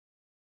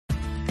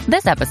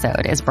This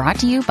episode is brought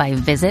to you by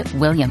Visit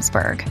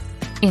Williamsburg.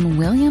 In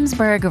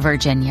Williamsburg,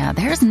 Virginia,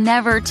 there's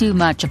never too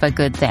much of a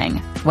good thing.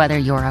 Whether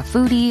you're a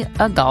foodie,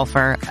 a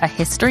golfer, a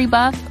history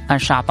buff, a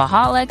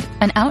shopaholic,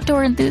 an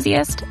outdoor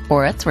enthusiast,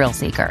 or a thrill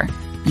seeker,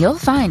 you'll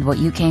find what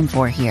you came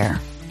for here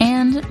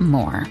and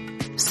more.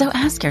 So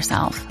ask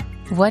yourself,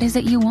 what is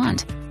it you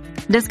want?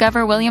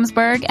 Discover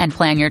Williamsburg and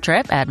plan your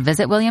trip at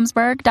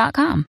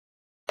visitwilliamsburg.com.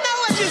 I know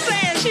what you're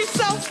saying. She's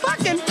so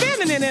fucking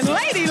feminine and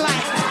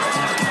ladylike.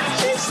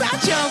 She's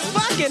such a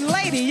fucking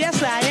lady.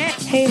 Yes, I am.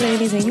 Hey,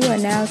 ladies, and you are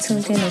now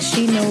tuned in to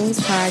She Knows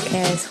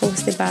podcast,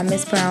 hosted by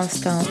Miss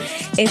Brownstone.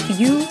 If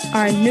you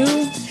are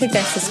new, hit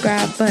that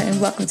subscribe button.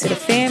 Welcome to the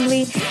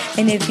family.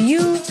 And if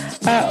you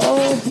are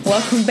old,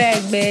 welcome back,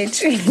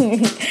 bitch.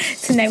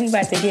 Tonight, we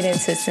about to get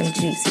into some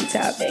juicy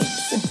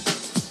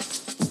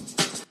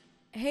topics.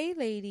 Hey,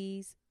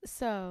 ladies.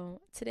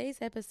 So, today's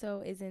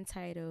episode is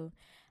entitled,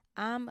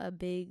 I'm a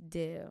big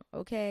deal,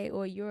 okay?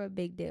 Or you're a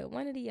big deal.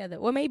 One or the other.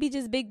 Or maybe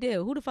just big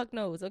deal. Who the fuck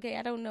knows, okay?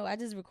 I don't know. I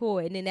just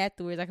record, and then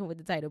afterwards I come with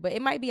the title. But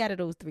it might be out of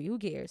those three. Who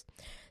cares?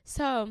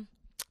 So,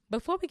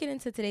 before we get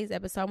into today's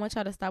episode, I want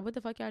y'all to stop what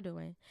the fuck y'all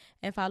doing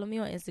and follow me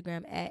on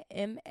Instagram at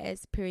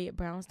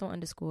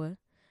ms.brownstone_.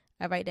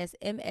 All right, that's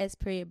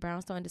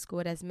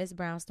ms.brownstone_. That's Miss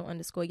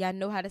Brownstone_. Y'all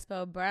know how to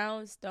spell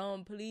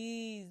Brownstone.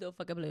 Please don't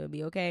fucking play with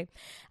me, okay?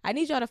 I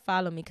need y'all to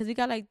follow me because we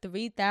got like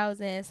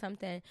 3,000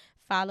 something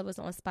followers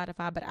on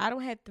Spotify, but I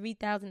don't have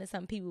 3,000 and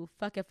something people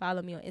fucking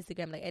follow me on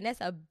Instagram. Like, and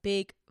that's a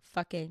big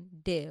fucking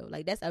deal.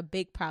 Like, that's a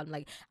big problem.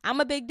 Like,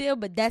 I'm a big deal,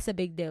 but that's a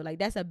big deal. Like,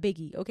 that's a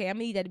biggie, okay? I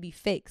need that to be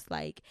fixed,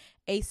 like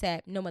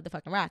ASAP, no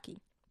motherfucking Rocky.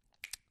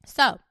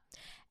 So,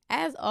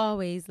 as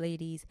always,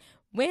 ladies,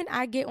 when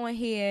I get on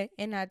here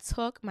and I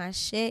talk my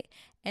shit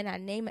and I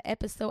name an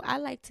episode, I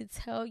like to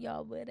tell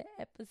y'all where the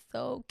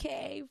episode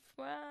came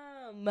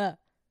from.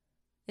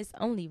 It's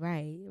only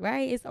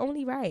right? It's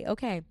only right.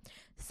 Okay.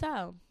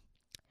 So,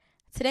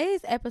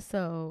 today's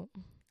episode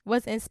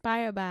was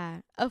inspired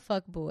by a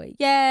fuckboy.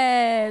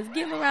 Yes.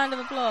 Give him a round of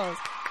applause.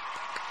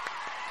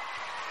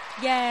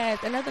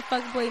 Yes. Another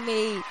fuckboy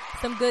made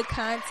some good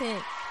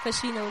content for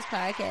She Knows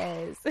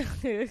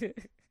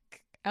podcast.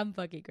 I'm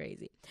fucking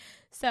crazy.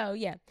 So,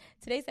 yeah.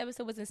 Today's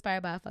episode was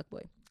inspired by a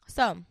fuckboy.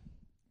 So,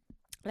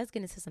 let's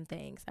get into some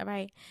things, all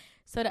right?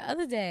 So, the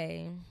other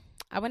day,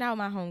 I went out with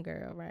my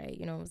homegirl, right?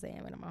 You know what I'm saying?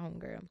 I went out with my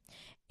homegirl.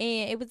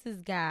 And it was this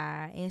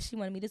guy, and she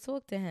wanted me to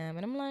talk to him.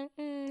 And I'm like,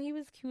 he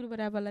was cute or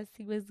whatever. Let's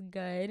see what's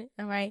good,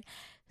 all right?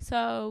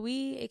 So,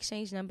 we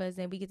exchanged numbers,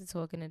 and we get to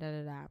talking and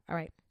da-da-da. All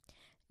right.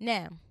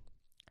 Now,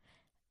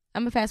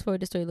 I'm going to fast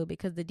forward the story a little bit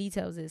because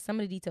some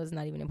of the details is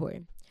not even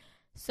important.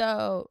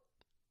 So,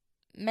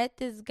 met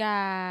this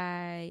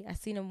guy. I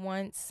seen him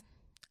once.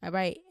 All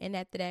right. And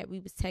after that, we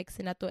was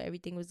texting. I thought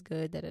everything was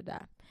good.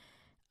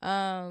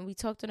 We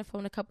talked on the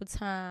phone a couple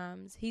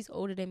times. He's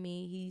older than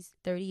me. He's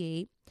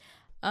 38.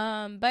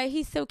 But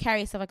he still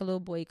carries himself like a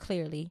little boy,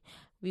 clearly.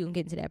 We gonna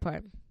get into that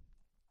part.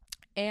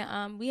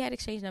 And we had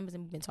exchanged numbers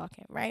and we've been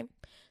talking, right?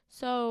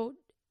 So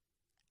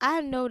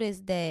I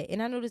noticed that,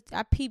 and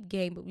I peep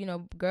game, but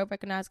girl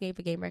recognize game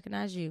for game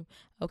recognize you.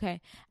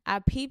 Okay. I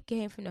peep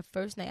game from the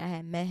first night I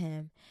had met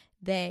him,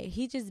 that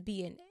he just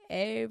be in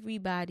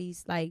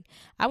everybody's, like,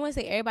 I wouldn't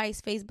say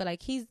everybody's face, but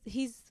like he's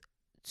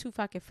too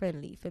fucking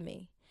friendly for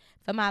me,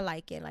 for my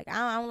liking. Like,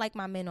 I don't like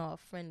my men all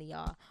friendly,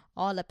 all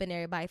up in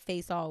everybody's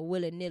face, all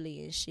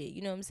willy-nilly and shit.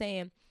 You know what I'm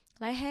saying?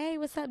 Like, hey,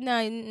 what's up?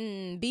 Nah,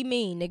 be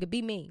mean, nigga,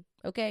 be mean.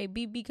 Okay,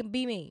 be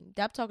mean.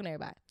 Stop talking to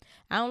everybody.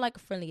 I don't like a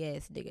friendly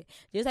ass nigga.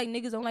 Just like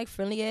niggas don't like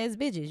friendly ass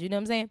bitches. You know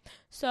what I'm saying?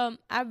 So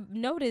I've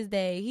noticed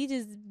that he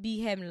just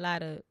be having a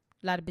lot of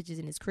bitches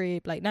in his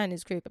crib, like not in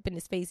his crib, up in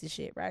his face and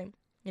shit, right?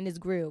 In his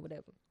grill,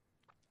 whatever.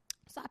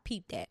 So I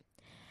peeped that.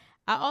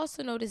 I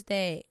also noticed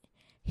that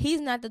he's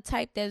not the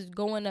type that's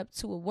going up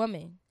to a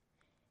woman.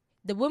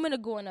 The women are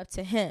going up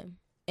to him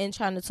and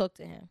trying to talk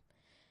to him.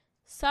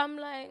 So I'm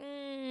like,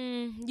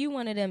 you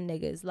one of them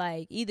niggas.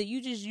 Like, either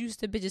you just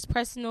used to bitches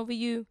pressing over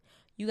you,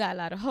 you got a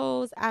lot of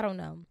hoes, I don't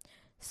know.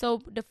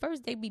 So the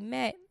first day we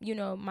met,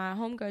 my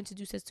homegirl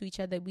introduced us to each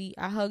other.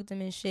 I hugged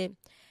him and shit.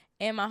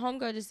 And my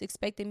homegirl just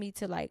expected me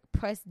to, like,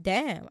 press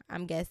down,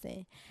 I'm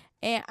guessing.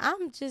 And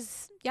I'm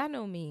just, y'all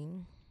know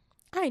me.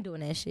 I ain't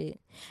doing that shit.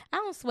 I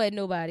don't sweat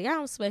nobody.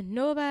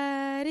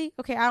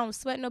 Okay, I don't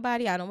sweat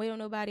nobody. I don't wait on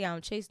nobody. I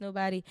don't chase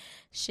nobody.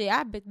 Shit,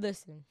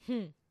 listen.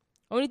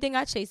 Only thing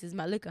I chase is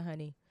my liquor,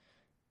 honey.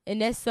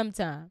 And that's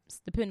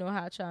sometimes, depending on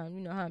how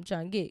I'm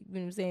trying to get. You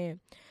know what I'm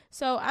saying?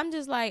 So I'm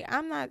just like,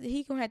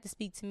 he gonna have to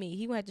speak to me.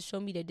 He gonna have to show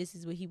me that this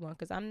is what he want.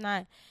 Because I'm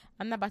not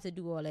about to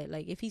do all that.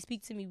 Like, if he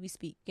speak to me, we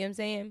speak. You know what I'm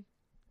saying?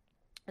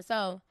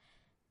 So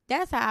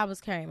that's how I was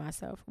carrying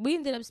myself. We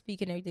ended up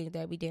speaking everything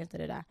that we danced.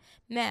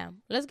 Now,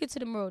 let's get to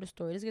the moral of the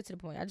story. Let's get to the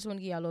point. I just want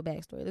to give y'all a little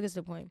backstory. Let's get to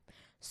the point.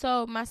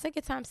 So my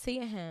second time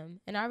seeing him,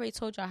 and I already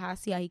told y'all how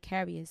he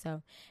carry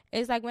himself.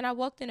 It's like when I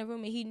walked in the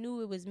room and he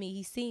knew it was me.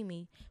 He seen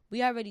me.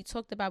 We already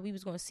talked about we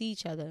was going to see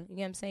each other. You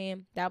know what I'm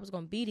saying? That I was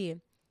going to be there.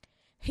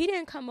 He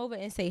didn't come over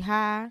and say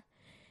hi.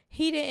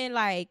 he didn't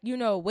like, you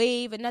know,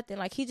 wave or nothing.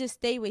 Like, he just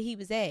stayed where he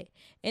was at.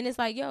 And it's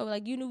like, yo,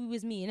 like, you knew we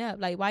was meeting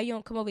up. Like, why you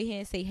don't come over here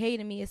and say hey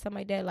to me or something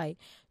like that? Like,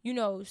 you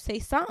know, say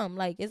something.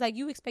 Like, it's like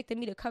you expected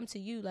me to come to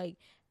you, like,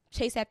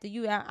 chase after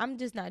you. I'm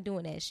just not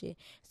doing that shit.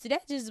 So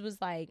that just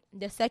was like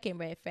the second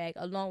red flag,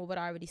 along with what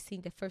I already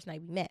seen the first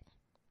night we met.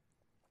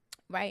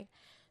 Right?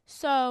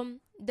 So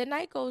the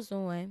night goes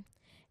on,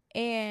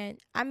 and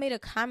I made a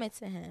comment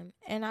to him,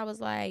 and I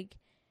was like,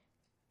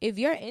 if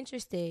you're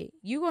interested,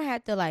 you gonna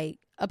have to like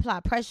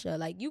apply pressure.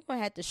 Like, you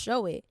gonna have to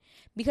show it,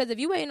 because if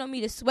you waiting on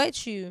me to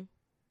sweat you,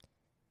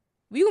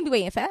 we gonna be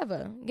waiting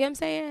forever. You get what I'm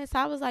saying? So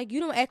I was like, you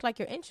don't act like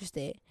you're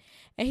interested.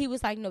 And he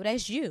was like, no,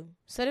 that's you.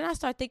 So then I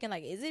started thinking,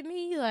 like, is it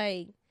me?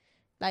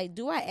 Like,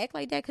 do I act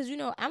like that? Because, you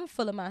know, I'm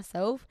full of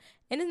myself,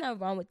 and there's nothing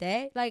wrong with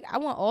that. Like, I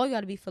want all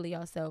y'all to be full of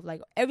yourself.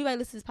 Like, everybody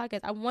listens to this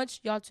podcast, I want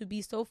y'all to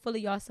be so full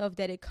of yourself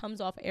that it comes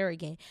off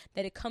arrogant,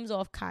 that it comes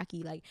off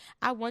cocky. Like,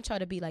 I want y'all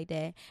to be like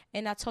that.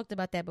 And I talked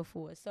about that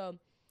before. So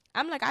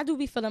I'm like, I do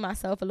be feeling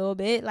myself a little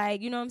bit.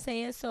 Like, you know what I'm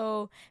saying?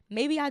 So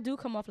maybe I do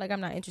come off like I'm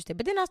not interested.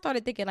 But then I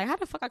started thinking, like, how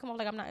the fuck I come off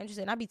like I'm not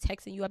interested? And I be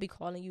texting you, I be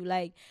calling you,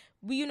 like,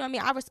 you know what I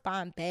mean? I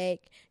respond back. You know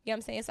what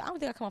I'm saying? So I don't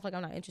think I come off like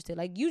I'm not interested.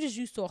 Like, you just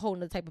used to a whole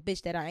nother type of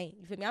bitch that I ain't.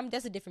 You feel me?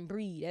 That's a different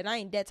breed, and I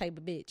ain't that type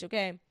of bitch,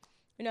 okay?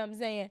 You know what I'm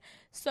saying?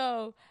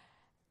 So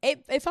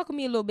it fucked with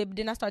me a little bit, but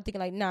then I started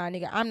thinking, like, nah,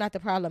 nigga, I'm not the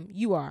problem.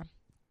 You are.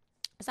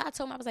 So I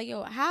told him, I was like,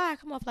 yo, how I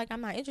come off like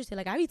I'm not interested?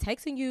 Like, I be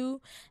texting you.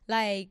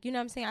 Like, you know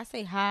what I'm saying? I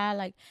say hi.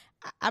 Like,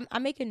 I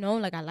make it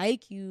known, like, I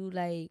like you.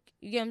 Like,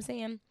 you get what I'm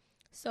saying?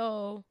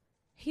 So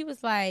he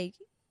was like,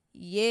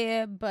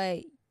 yeah,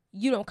 but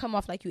you don't come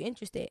off like you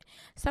interested.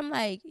 So I'm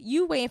like,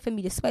 you waiting for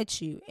me to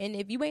sweat you. And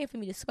if you waiting for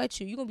me to sweat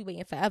you, you're going to be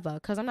waiting forever,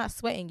 because I'm not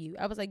sweating you.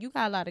 I was like, you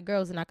got a lot of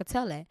girls, and I could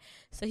tell that.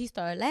 So he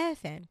started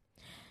laughing.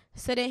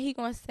 So then he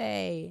going to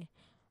say,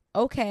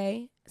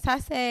 okay. So I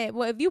said,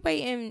 well, if you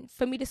waiting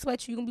for me to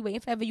sweat you, you're going to be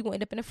waiting forever. You're going to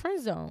end up in the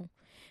friend zone.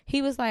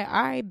 He was like,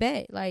 all right,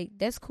 bet. Like,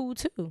 that's cool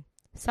too.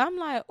 So I'm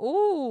like,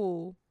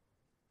 ooh,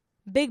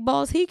 big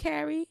balls he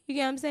carry. You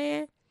get what I'm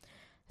saying?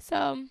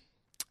 So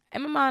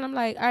in my mind, I'm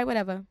like, all right,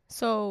 whatever.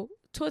 So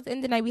towards the end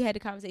of the night, we had the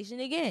conversation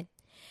again.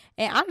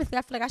 And honestly,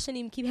 I feel like I shouldn't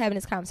even keep having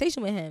this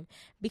conversation with him,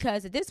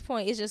 because at this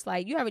point, it's just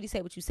like, you already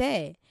said what you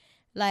said.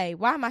 Like,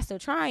 why am I still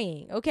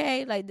trying?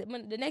 Okay? Like,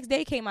 when the next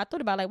day came, I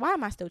thought about, like, why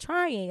am I still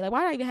trying? Like,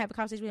 why did I even have a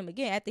conversation with him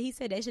again? After he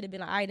said that, it should have been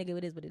like, all right, nigga,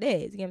 it is what it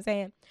is. You know what I'm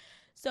saying?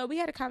 So we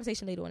had a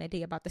conversation later on that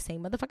day about the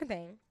same motherfucking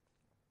thing.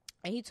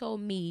 And he told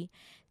me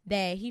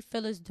that he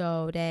feel as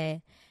though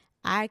that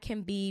I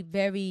can be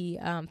very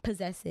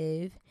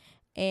possessive.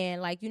 And,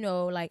 like, you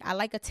know, like, I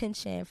like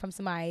attention from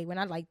somebody when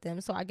I like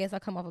them. So I guess I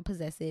come off as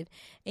possessive.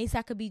 And he said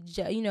I could be,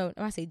 you know,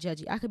 when I say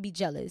judgy, I could be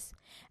jealous.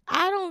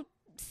 I wouldn't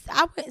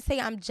say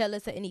I'm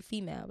jealous of any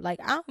female. Like,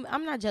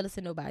 I'm not jealous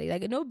of nobody.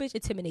 Like, no bitch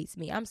intimidates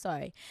me. I'm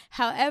sorry.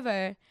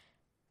 However,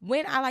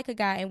 when I like a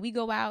guy and we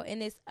go out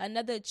and it's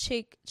another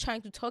chick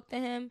trying to talk to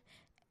him,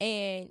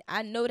 and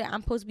I know that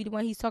I'm supposed to be the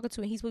one he's talking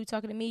to and he's supposed to be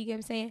talking to me, you get what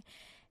I'm saying?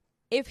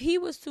 If he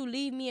was to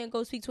leave me and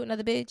go speak to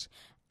another bitch,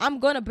 I'm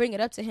going to bring it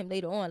up to him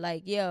later on.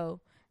 Like, yo,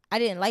 I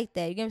didn't like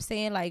that. You get what I'm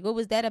saying? Like, what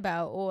was that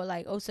about? Or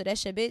like, oh, so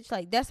that's your bitch?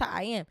 Like, that's how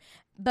I am.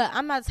 But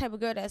I'm not the type of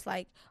girl that's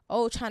like,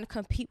 oh, trying to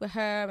compete with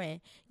her and,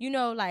 you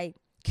know, like,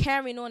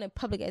 carrying on in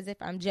public as if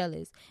I'm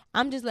jealous.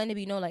 I'm just letting it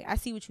be known, like, I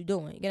see what you're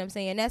doing. You know what I'm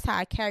saying? And that's how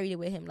I carried it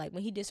with him. Like,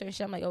 when he did certain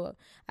shit, I'm like, oh,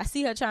 I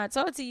see her trying to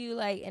talk to you,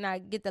 like, and I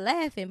get to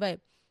laughing, but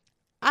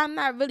I'm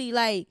not really,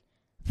 like,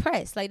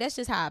 pressed. Like, that's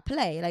just how I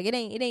play. Like, it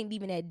ain't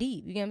even that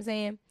deep. You get what I'm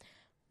saying?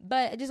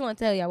 But I just want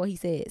to tell y'all what he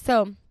said.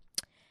 So,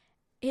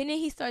 and then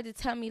he started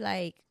to tell me,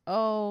 like,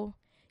 oh,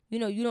 you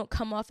know, you don't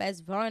come off as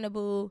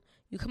vulnerable.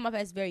 You come off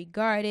as very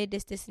guarded,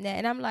 this, and that.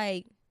 And I'm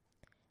like,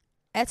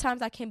 at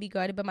times I can be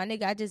guarded, but my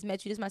nigga, I just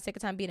met you. This is my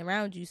second time being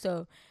around you.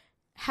 So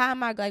how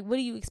am I, like, what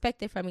do you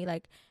expect from me?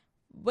 Like,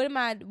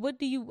 how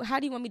do you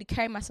want me to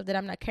carry myself that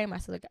I'm not carrying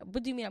myself? Like,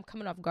 what do you mean I'm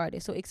coming off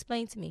guarded? So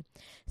explain to me.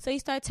 So he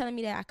started telling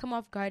me that I come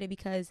off guarded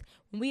because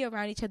when we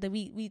around each other,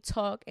 we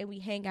talk and we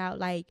hang out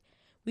like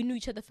we knew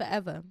each other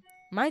forever.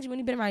 Mind you, we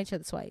only been around each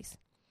other twice.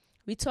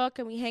 We talk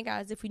and we hang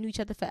out as if we knew each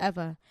other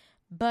forever.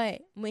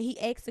 But when he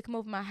asks to come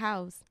over my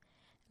house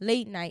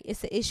late night,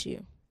 it's an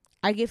issue.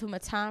 I give him a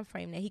time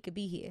frame that he could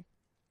be here.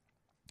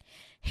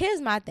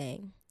 Here's my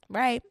thing,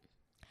 right?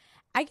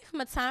 I give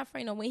him a time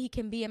frame on when he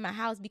can be in my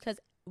house because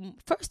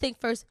first thing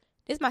first,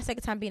 this is my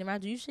second time being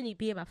around you. You shouldn't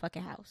be in my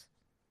fucking house.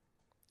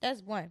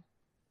 That's one.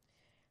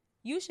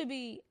 You should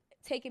be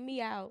taking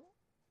me out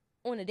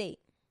on a date.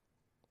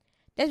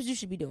 That's what you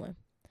should be doing.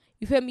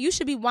 You feel me? You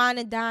should be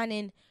whining,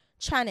 dining,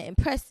 trying to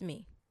impress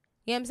me.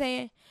 You know what I'm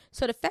saying?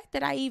 So the fact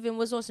that I even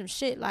was on some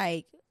shit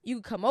like, you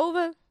could come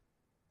over,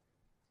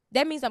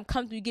 that means I'm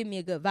comfortable, you give me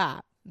a good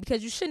vibe.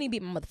 Because you shouldn't even be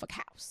in my motherfucking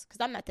house. Because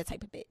I'm not that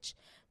type of bitch.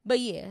 But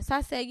yeah, so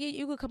I said, yeah,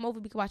 you could come over,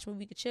 we could watch a movie,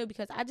 we could chill.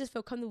 Because I just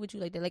feel comfortable with you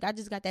like that. Like, I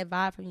just got that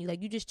vibe from you.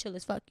 Like, you just chill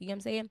as fuck. You know what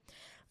I'm saying?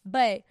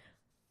 But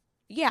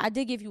yeah, I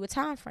did give you a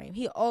time frame.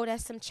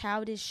 That's some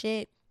childish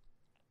shit.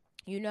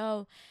 You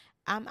know,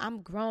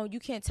 I'm grown. You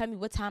can't tell me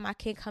what time I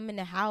can't come in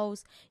the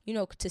house, you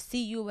know, to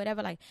see you or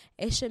whatever. Like,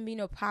 it shouldn't be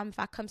no problem if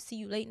I come see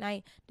you late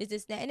night,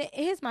 this, that. And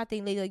here's my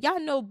thing, lady. Like, y'all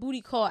know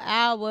booty call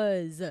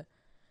hours.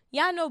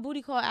 Y'all know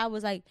booty call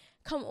hours. Like,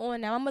 come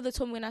on now. My mother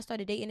told me when I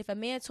started dating, if a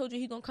man told you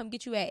he gonna come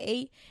get you at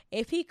 8,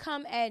 if he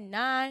come at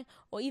 9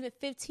 or even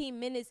 15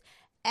 minutes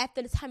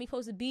after the time he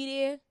supposed to be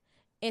there,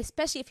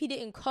 especially if he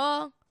didn't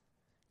call,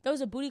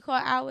 those are booty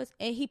call hours,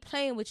 and he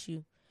playing with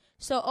you.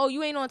 So, oh,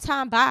 you ain't on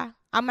time, bye.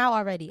 I'm out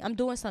already. I'm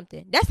doing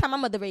something. That's how my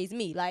mother raised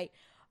me. Like,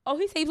 oh,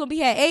 he said he's gonna be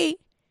here at 8,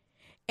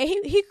 and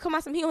he come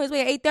out he on his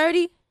way at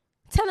 8:30.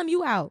 Tell him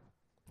you out.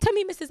 Tell me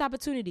he missed his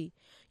opportunity.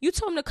 You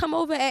told him to come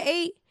over at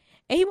 8,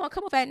 and he won't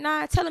come over at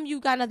 9. Tell him you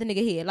got another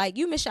nigga here. Like,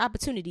 you missed your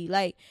opportunity.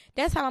 Like,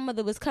 that's how my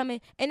mother was coming,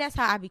 and that's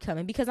how I be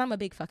coming, because I'm a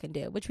big fucking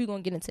deal, which we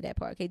gonna get into that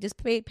part, okay? Just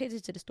pay attention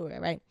to the story,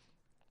 right?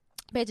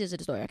 Pay attention to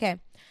the story, okay?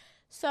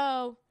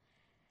 So,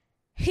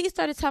 he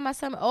started telling my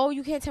son, oh,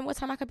 you can't tell me what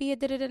time I could be here,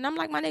 da-da-da. And I'm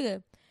like, my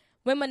nigga,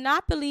 when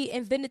Monopoly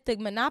invented the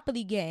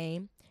Monopoly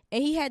game,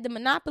 and he had the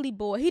Monopoly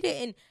board, he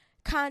didn't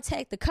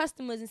contact the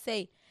customers and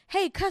say,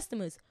 hey,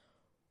 customers,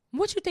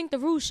 what you think the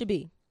rules should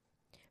be?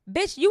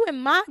 Bitch, you in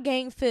my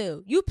game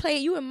field. You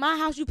in my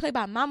house, you play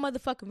by my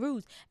motherfucking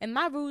rules. And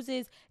my rules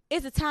is,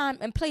 it's a time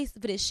and place for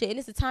this shit, and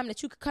it's a time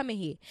that you could come in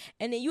here.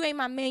 And then you ain't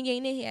my man, you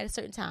ain't in here at a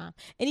certain time.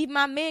 And even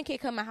my man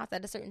can't come to my house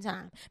at a certain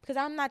time, because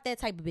I'm not that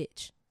type of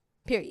bitch,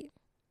 period.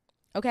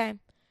 Okay?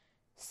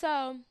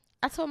 So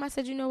I told him, I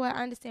said, you know what?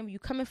 I understand where you're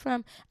coming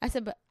from. I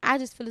said, but I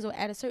just feel as though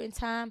at a certain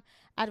time,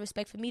 out of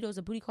respect for me, those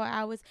are booty call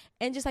hours.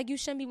 And just like you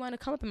shouldn't be wanting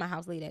to come up in my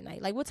house late at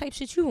night. Like, what type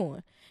shit you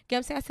on? Get what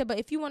I'm saying? I said, but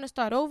if you want to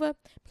start over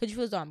because you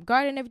feel as though I'm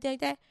guarded and everything like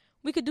that,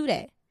 we could do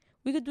that.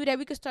 We could do that.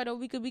 We could start over.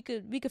 We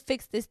could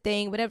fix this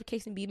thing, whatever the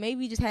case may be. Maybe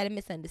we just had a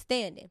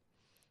misunderstanding.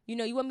 You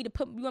know, you want me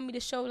to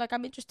show like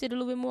I'm interested a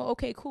little bit more?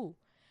 Okay, cool.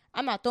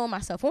 I'm not throwing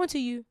myself onto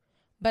you,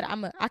 but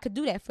I could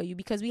do that for you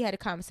because we had a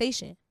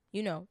conversation.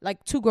 You know,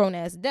 like two grown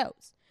ass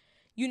adults.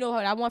 You know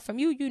what I want from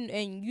you,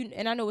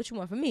 and I know what you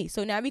want from me.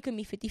 So now we can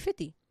meet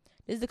 50-50.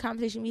 This is the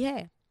conversation we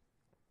had.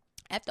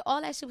 After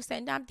all that shit was said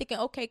and done, I'm thinking,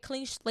 okay,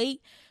 clean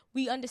slate.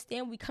 We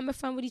understand we coming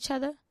from with each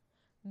other.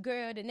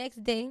 Girl, the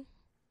next day,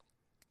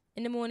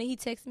 in the morning, he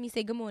texted me,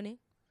 say good morning.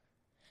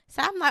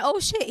 So I'm like, oh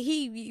shit,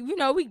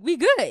 we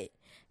good.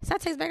 So I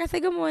text back, I say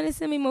good morning,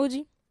 send me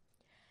emoji.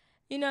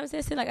 You know what I'm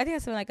saying? So like, I think I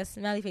sent like a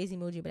smiley face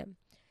emoji, but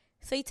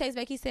so he texts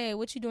back, he said,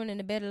 what you doing in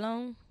the bed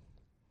alone?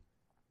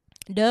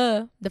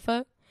 Duh, the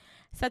fuck?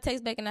 So I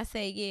text back and I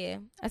say, yeah.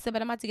 I said,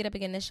 but I'm about to get up and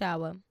get in the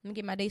shower. Let me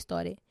get my day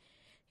started.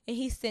 And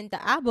he sent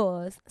the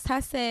eyeballs. So I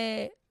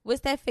said,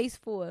 what's that face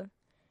for?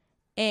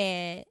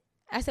 And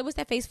I said, what's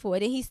that face for?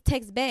 Then he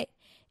texts back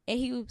and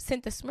he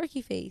sent the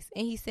smirky face.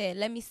 And he said,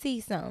 let me see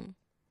something.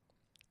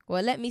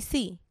 Well, let me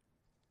see.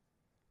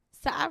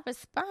 So I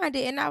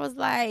responded and I was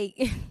like,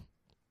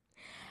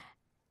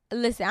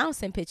 listen, I don't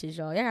send pictures,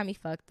 y'all. Y'all got me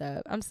fucked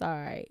up. I'm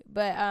sorry.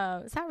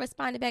 But so I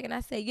responded back and I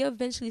said, you'll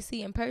eventually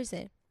see in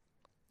person.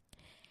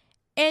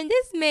 And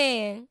this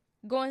man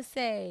going to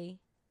say,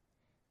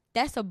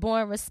 that's a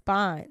boring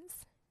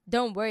response.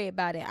 Don't worry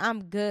about it.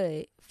 I'm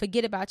good.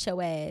 Forget about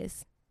your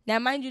ass. Now,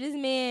 mind you, this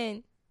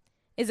man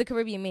is a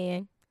Caribbean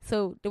man.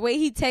 So the way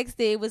he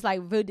texted was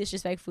like real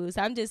disrespectful.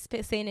 So I'm just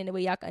saying it in the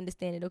way y'all can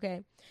understand it,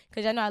 okay?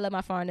 Because y'all know I love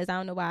my foreigners. I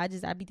don't know why.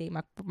 I be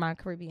dating my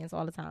Caribbeans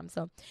all the time.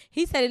 So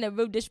he said it in a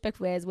real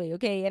disrespectful ass way,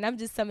 okay? And I'm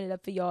just summing it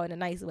up for y'all in a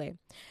nice way.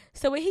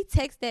 So when he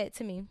texted that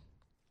to me,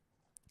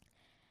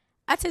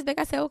 I text back,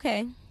 I said,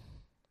 okay.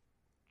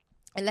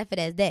 And left it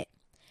as that.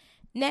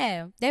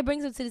 Now, that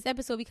brings him to this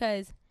episode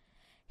because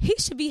he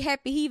should be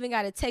happy he even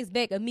got a text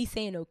back of me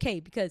saying okay.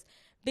 Because,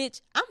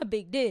 bitch, I'm a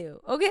big deal,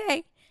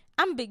 okay?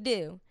 I'm a big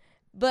deal.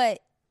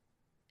 But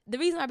the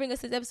reason I bring us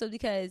this episode is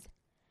because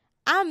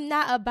I'm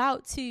not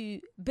about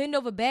to bend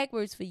over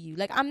backwards for you.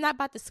 Like, I'm not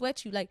about to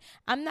sweat you. Like,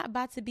 I'm not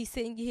about to be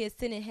sitting here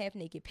sending half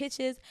naked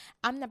pictures.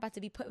 I'm not about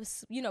to be put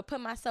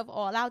myself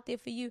all out there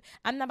for you.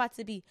 I'm not about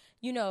to be,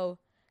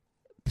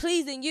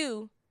 pleasing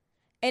you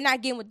and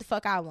not getting what the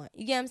fuck I want.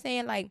 You get what I'm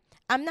saying? Like,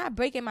 I'm not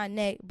breaking my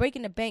neck,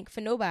 breaking the bank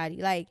for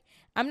nobody. Like,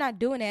 I'm not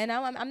doing that.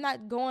 And I'm not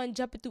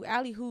jumping through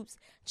alley hoops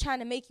trying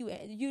to make you,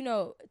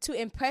 to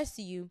impress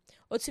you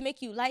or to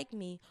make you like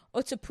me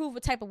or to prove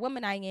what type of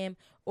woman I am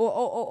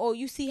or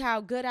you see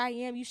how good I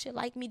am. You should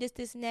like me,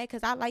 this, and that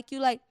because I like you.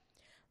 Like,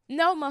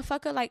 no,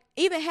 motherfucker. Like,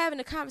 even having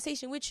a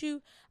conversation with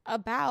you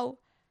about,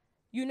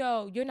 you're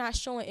not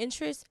showing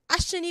interest, I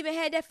shouldn't even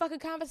have that fucking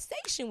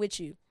conversation with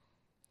you.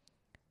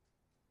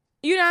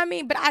 You know what I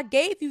mean? But I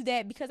gave you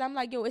that because I'm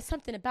like, yo, it's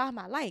something about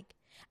my like.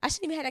 I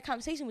shouldn't even have that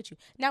conversation with you.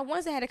 Now,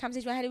 once I had a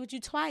conversation, I had it with you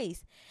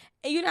twice.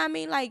 And you know what I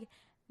mean? Like,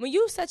 when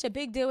you such a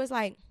big deal, it's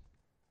like,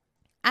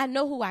 I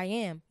know who I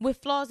am.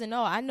 With flaws and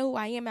all, I know who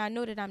I am and I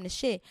know that I'm the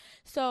shit.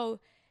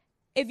 So,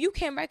 if you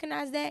can't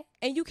recognize that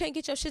and you can't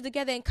get your shit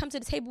together and come to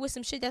the table with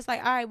some shit that's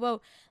like, all right,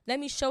 well, let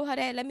me show her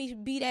that. Let me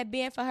be that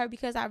band for her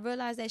because I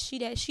realize that she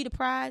the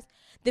prize,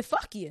 then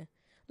fuck you.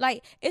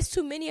 Like, it's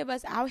too many of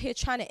us out here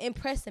trying to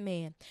impress a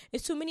man.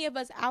 It's too many of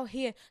us out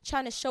here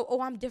trying to show,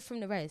 oh, I'm different from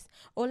the rest.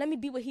 Or let me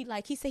be what he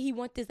like. He said he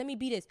want this. Let me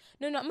be this.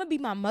 No, I'm going to be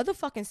my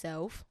motherfucking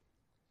self.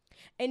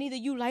 And either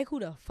you like who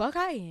the fuck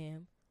I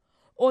am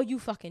or you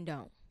fucking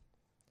don't.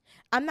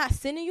 I'm not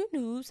sending you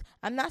nudes.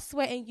 I'm not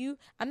sweating you.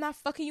 I'm not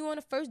fucking you on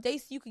the first date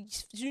so you can,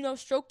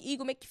 stroke your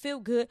ego, make you feel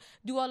good,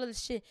 do all of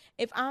this shit.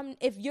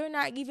 If you're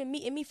not even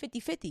meeting me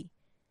 50-50,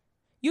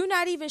 you're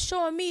not even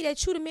showing me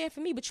that you the man for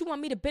me, but you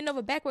want me to bend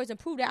over backwards and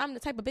prove that I'm the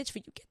type of bitch for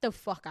you. Get the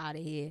fuck out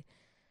of here.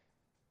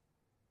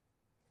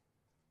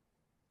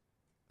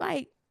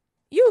 Like,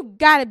 you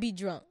gotta be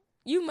drunk.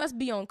 You must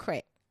be on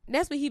crack.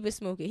 That's what he been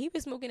smoking. He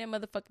been smoking that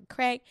motherfucking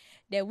crack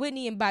that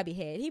Whitney and Bobby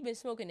had. He been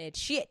smoking that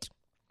shit.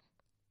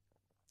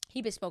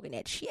 He been smoking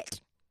that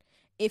shit.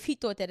 If he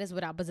thought that is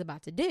what I was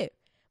about to do.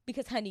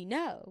 Because, honey,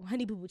 no.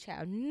 Honey boo boo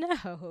child,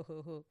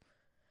 no.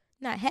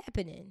 Not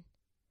happening.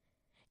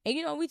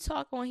 And, we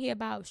talk on here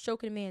about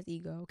stroking a man's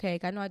ego, okay?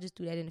 I know I just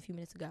threw that in a few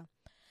minutes ago.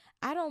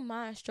 I don't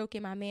mind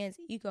stroking my man's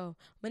ego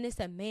when it's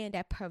a man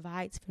that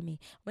provides for me,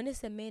 when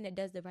it's a man that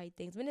does the right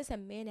things, when it's a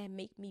man that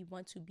make me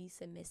want to be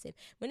submissive,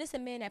 when it's a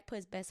man that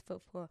puts best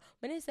foot forward,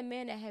 when it's a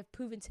man that have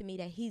proven to me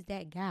that he's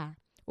that guy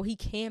or he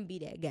can be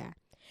that guy.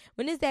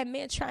 When it's that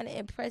man trying to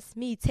impress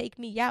me, take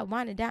me out,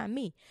 wine and dine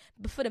me.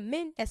 But for the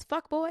men that's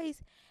fuck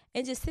boys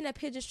and just sitting up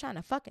here just trying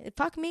to fuck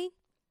me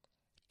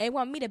and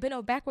want me to bend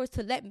over backwards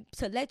to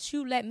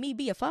let me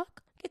be a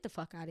fuck, get the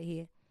fuck out of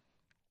here.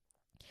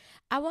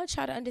 I want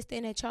y'all to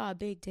understand that y'all a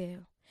big deal.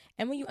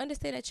 And when you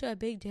understand that you're a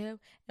big deal,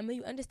 and when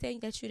you understand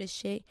that you're the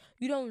shit,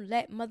 you don't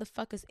let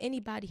motherfuckers,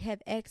 anybody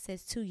have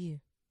access to you.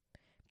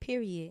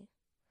 Period.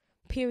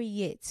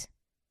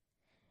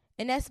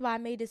 And that's why I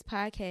made this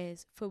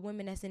podcast for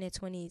women that's in their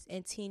 20s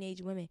and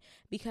teenage women.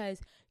 Because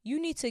you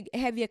need to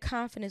have your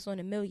confidence on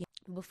 1,000,000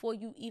 before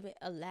you even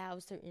allow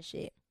certain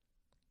shit.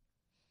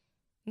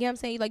 You know what I'm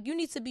saying? Like, you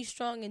need to be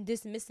strong in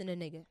dismissing a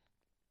nigga.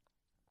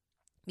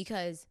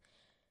 Because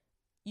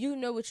you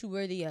know what you're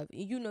worthy of.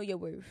 You know your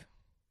worth.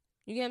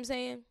 You get what I'm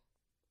saying?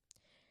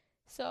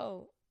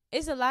 So,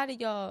 it's a lot of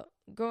y'all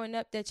growing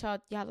up that y'all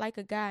like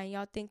a guy and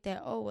y'all think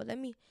that, oh, well, let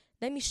me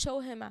show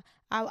him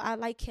I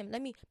like him.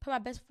 Let me put my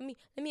best for me.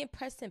 Let me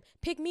impress him.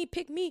 Pick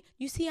me.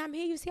 You see I'm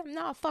here. You see I'm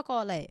not. Fuck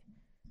all that.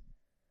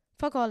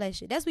 Fuck all that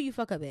shit. That's where you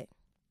fuck up at.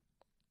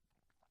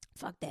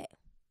 Fuck that.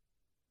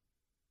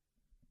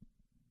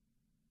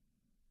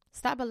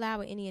 Stop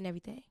allowing any and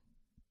everything.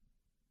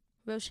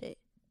 Real shit.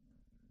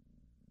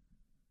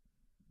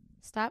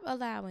 Stop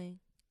allowing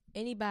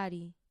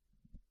anybody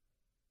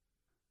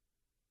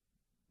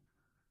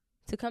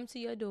to come to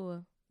your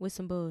door with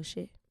some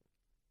bullshit.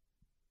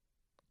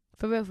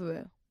 For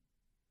real.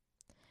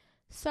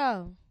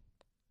 So,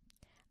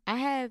 I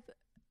have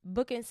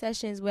booking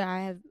sessions where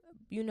I have,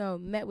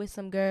 met with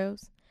some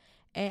girls.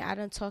 And I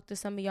done talked to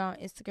some of y'all on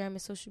Instagram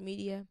and social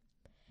media.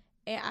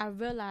 And I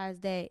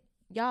realized that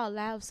y'all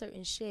allow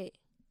certain shit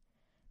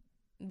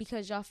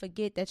because y'all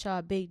forget that y'all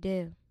a big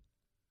deal.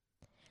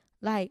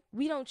 Like,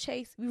 we don't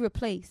chase, we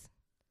replace.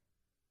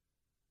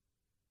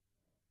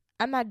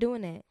 I'm not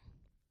doing that.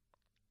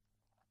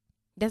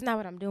 That's not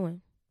what I'm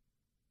doing.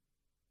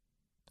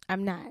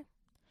 I'm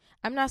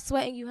not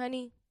sweating you,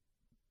 honey.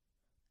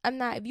 I'm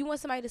not. If you want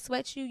somebody to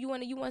sweat you, you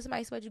want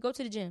somebody to sweat you, go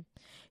to the gym.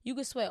 You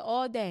can sweat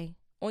all day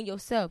on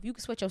yourself. You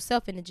can sweat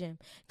yourself in the gym.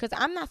 Because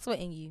I'm not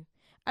sweating you.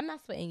 No.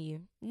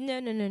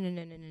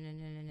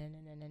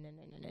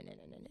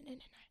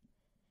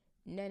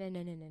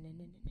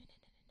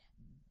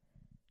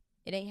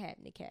 It ain't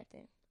happening,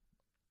 Captain.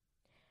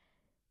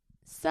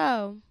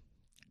 So,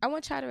 I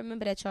want y'all to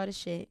remember that y'all the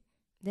shit.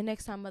 The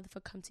next time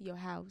motherfucker come to your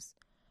house.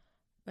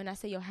 When I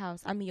say your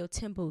house, I mean your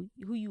temple.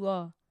 Who you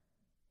are.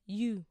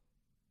 You.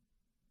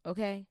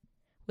 Okay?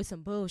 With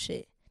some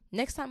bullshit.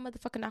 Next time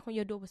motherfucker knock on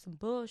your door with some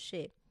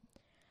bullshit.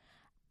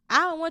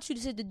 I don't want you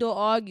to sit at the door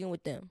arguing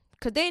with them.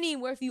 Because they ain't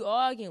even worth you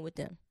arguing with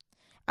them.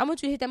 I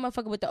want you to hit that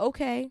motherfucker with the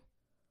okay.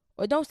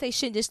 Or don't say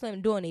shit and just slam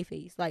the door in their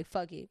face. Like,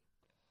 fuck it.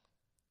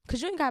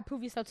 Because you ain't got to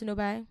prove yourself to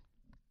nobody.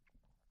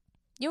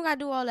 You don't got to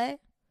do all that.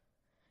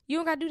 You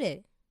don't got to do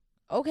that.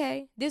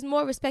 Okay? There's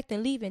more respect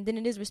in leaving than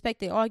it is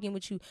respect in arguing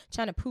with you,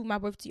 trying to prove my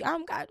worth to you. I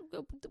don't got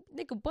to,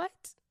 nigga, what?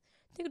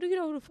 Nigga, do you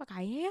know who the fuck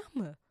I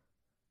am?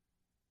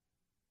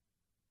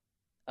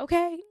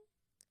 Okay?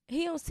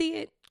 He don't see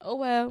it. Oh,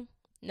 well.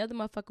 Another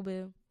motherfucker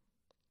will.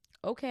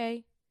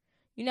 Okay?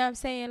 You know what I'm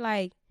saying?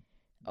 Like,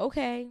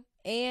 okay.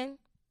 And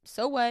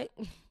so what?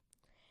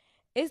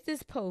 It's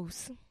this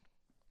post.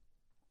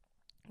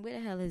 Where the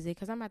hell is it?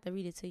 Because I'm about to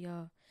read it to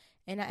y'all.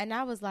 And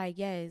I was like,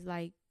 yes,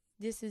 like,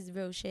 this is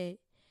real shit.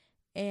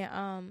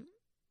 And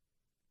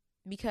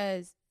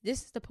because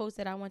this is the post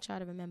that I want y'all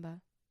to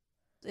remember.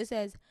 It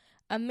says,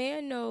 a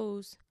man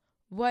knows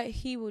what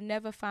he will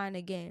never find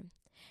again.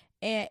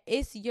 And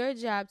it's your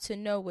job to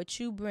know what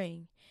you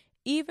bring.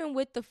 Even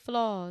with the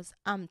flaws,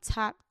 I'm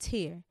top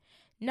tier.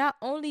 Not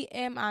only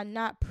am I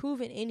not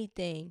proving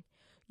anything,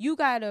 you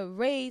gotta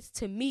raise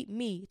to meet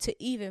me to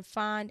even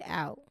find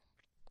out.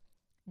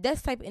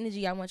 That's the type of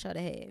energy I want y'all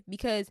to have.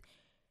 Because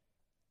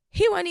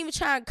He wasn't even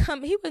trying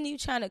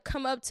to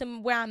come up to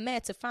where I'm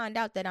at to find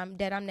out that I'm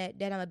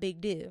a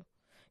big deal.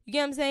 You get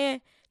what I'm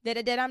saying?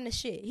 That I'm the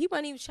shit. He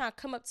wasn't even trying to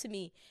come up to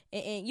me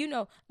and you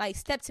know, like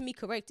step to me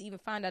correct to even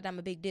find out I'm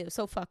a big deal.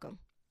 So fuck him.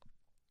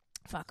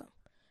 Fuck him.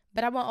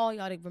 But I want all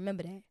y'all to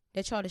remember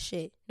that y'all the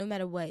shit. No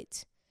matter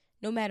what.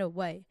 No matter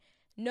what.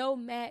 No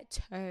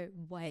matter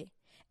what.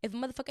 If a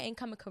motherfucker ain't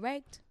coming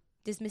correct,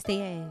 dismiss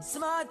their ass.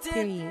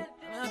 Period.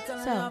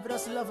 So,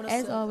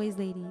 as always,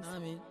 ladies,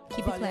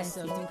 keep it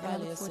classy. I look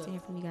forward to hearing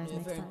from you guys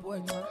next time.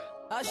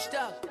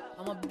 Hashtag,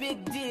 I'm a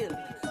big deal.